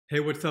Hey,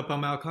 what's up?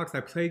 I'm Al Cox.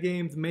 I play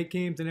games, make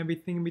games, and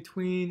everything in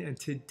between. And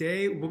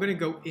today we're going to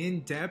go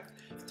in depth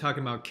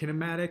talking about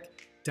kinematic,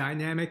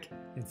 dynamic,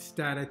 and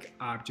static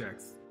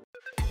objects.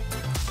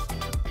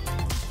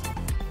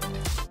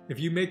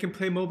 If you make and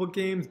play mobile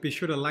games, be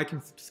sure to like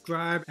and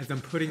subscribe as I'm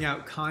putting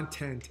out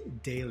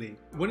content daily.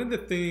 One of the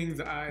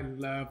things I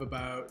love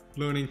about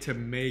learning to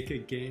make a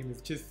game is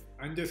just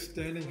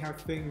understanding how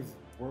things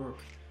work.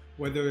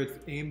 Whether it's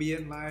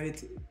ambient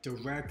light,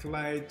 direct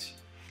light,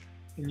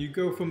 and you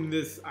go from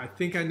this, I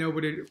think I know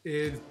what it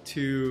is,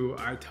 to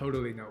I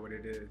totally know what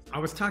it is. I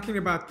was talking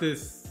about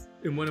this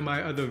in one of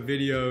my other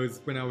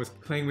videos when I was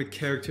playing with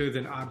characters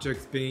and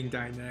objects being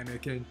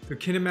dynamic. And the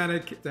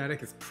kinematic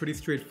static is pretty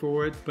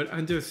straightforward, but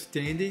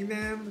understanding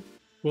them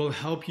will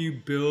help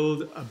you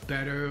build a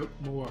better,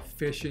 more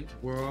efficient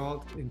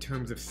world in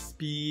terms of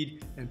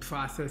speed and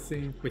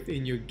processing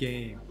within your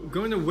game.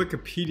 Going to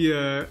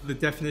Wikipedia, the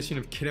definition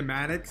of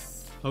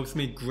kinematics helps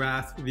me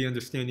grasp the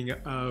understanding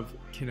of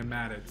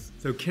kinematics.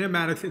 So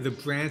kinematics is a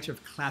branch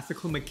of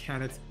classical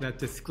mechanics that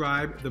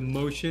describe the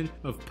motion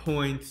of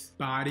points,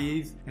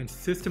 bodies, and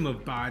system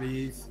of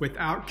bodies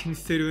without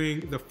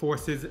considering the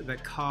forces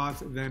that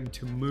cause them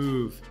to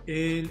move.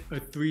 In a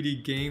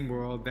 3D game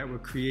world that we're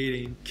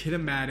creating,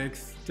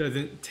 kinematics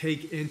doesn't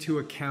take into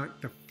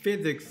account the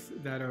physics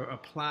that are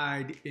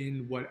applied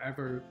in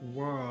whatever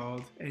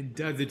world and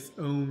does its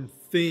own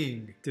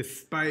thing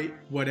despite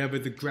whatever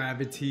the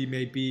gravity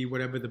may be,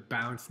 whatever the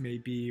bounce may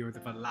be, or the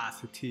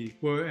velocity.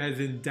 Whereas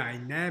in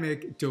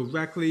dynamic,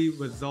 directly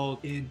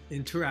result in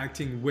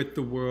interacting with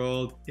the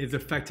world, is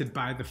affected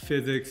by the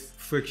physics,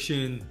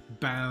 friction,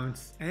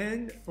 bounce,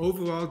 and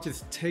overall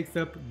just takes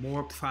up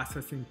more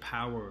processing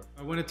power.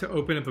 I wanted to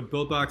open up a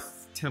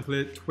Buildbox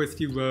template,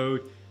 Twisty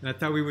Road, and I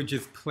thought we would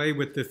just play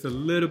with this a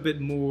little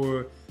bit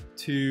more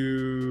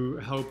to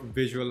help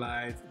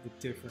visualize the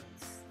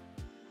difference.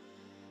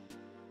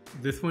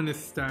 This one is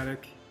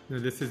static, no,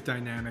 this is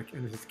dynamic,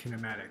 and this is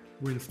kinematic.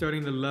 When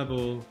starting the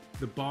level,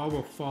 the ball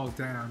will fall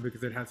down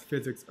because it has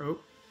physics. Oh,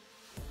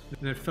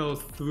 and it fell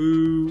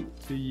through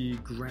the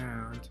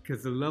ground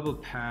because the level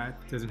path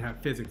doesn't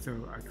have physics.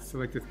 So I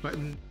select this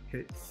button,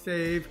 hit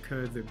save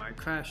because it might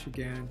crash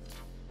again,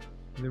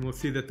 and then we'll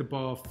see that the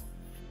ball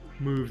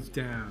moves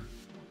down.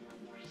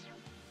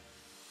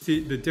 See,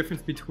 the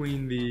difference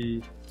between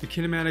the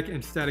kinematic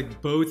and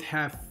static both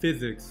have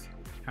physics.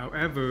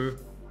 However,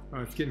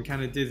 it's getting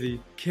kind of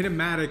dizzy.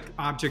 Kinematic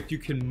object, you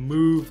can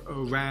move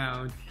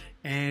around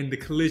and the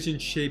collision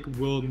shape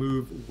will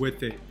move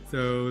with it.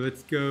 So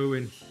let's go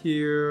in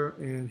here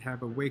and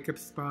have a wake up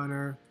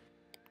spawner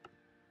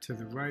to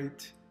the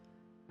right.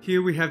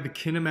 Here we have the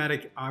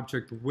kinematic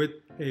object with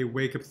a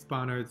wake up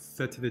spawner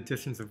set to the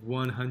distance of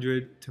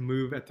 100 to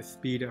move at the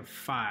speed of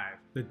 5.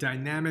 The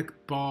dynamic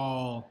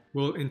ball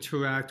will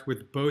interact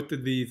with both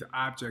of these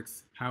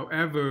objects.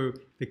 However,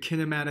 the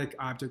kinematic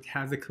object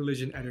has a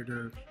collision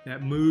editor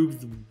that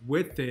moves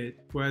with it,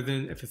 whereas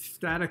if a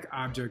static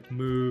object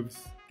moves,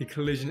 the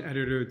collision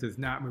editor does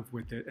not move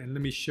with it. And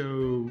let me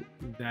show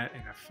that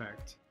in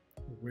effect.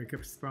 Wake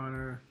up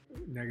spawner,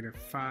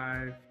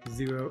 -5,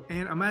 0,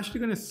 and I'm actually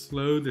going to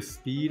slow the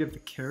speed of the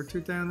character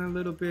down a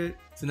little bit.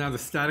 So now the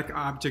static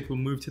object will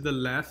move to the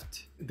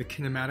left, the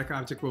kinematic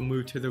object will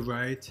move to the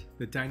right,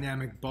 the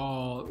dynamic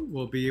ball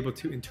will be able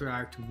to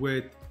interact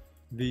with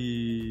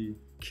the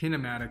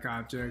kinematic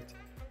object,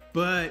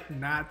 but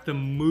not the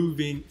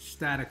moving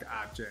static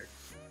object.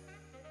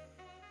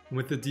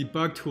 With the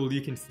debug tool,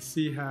 you can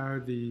see how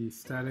the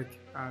static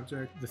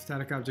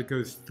object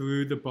goes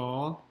through the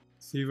ball.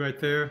 See right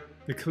there?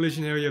 The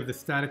collision area of the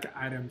static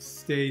item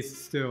stays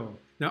still.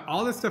 Now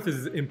all this stuff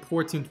is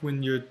important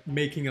when you're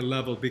making a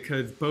level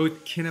because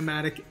both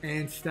kinematic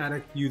and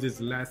static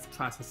uses less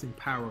processing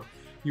power.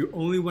 You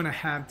only want to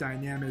have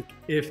dynamic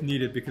if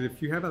needed, because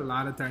if you have a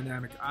lot of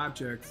dynamic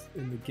objects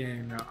in the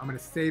game, now I'm going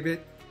to save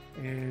it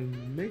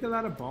and make a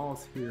lot of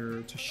balls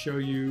here to show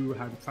you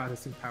how the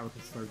processing power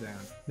can slow down.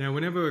 Now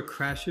whenever it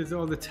crashes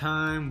all the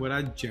time, what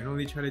I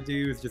generally try to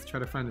do is just try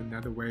to find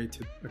another way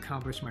to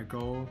accomplish my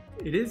goal.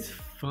 It is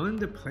fun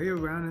to play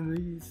around in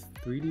these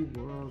 3D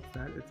worlds,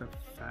 that is a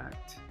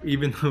fact.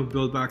 Even though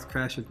Buildbox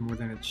crashes more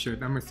than it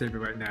should. I'm gonna save it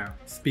right now.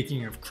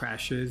 Speaking of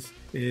crashes,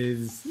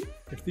 is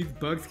if these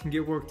bugs can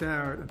get worked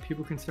out and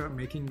people can start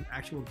making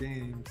actual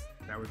games,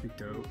 that would be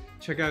dope.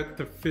 Check out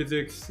the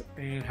physics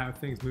and how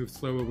things move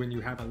slower when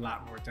you have a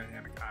lot more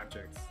dynamic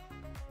objects.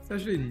 It's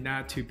actually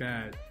not too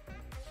bad.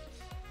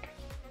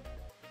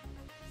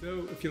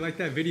 So if you like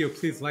that video,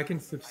 please like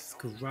and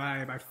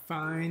subscribe. I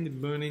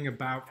find learning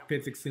about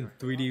physics in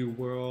 3D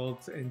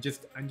worlds and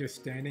just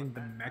understanding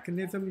the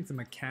mechanisms and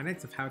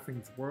mechanics of how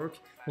things work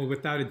will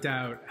without a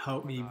doubt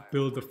help me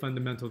build the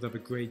fundamentals of a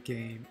great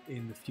game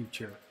in the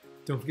future.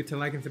 Don't forget to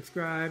like and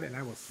subscribe, and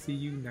I will see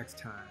you next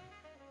time.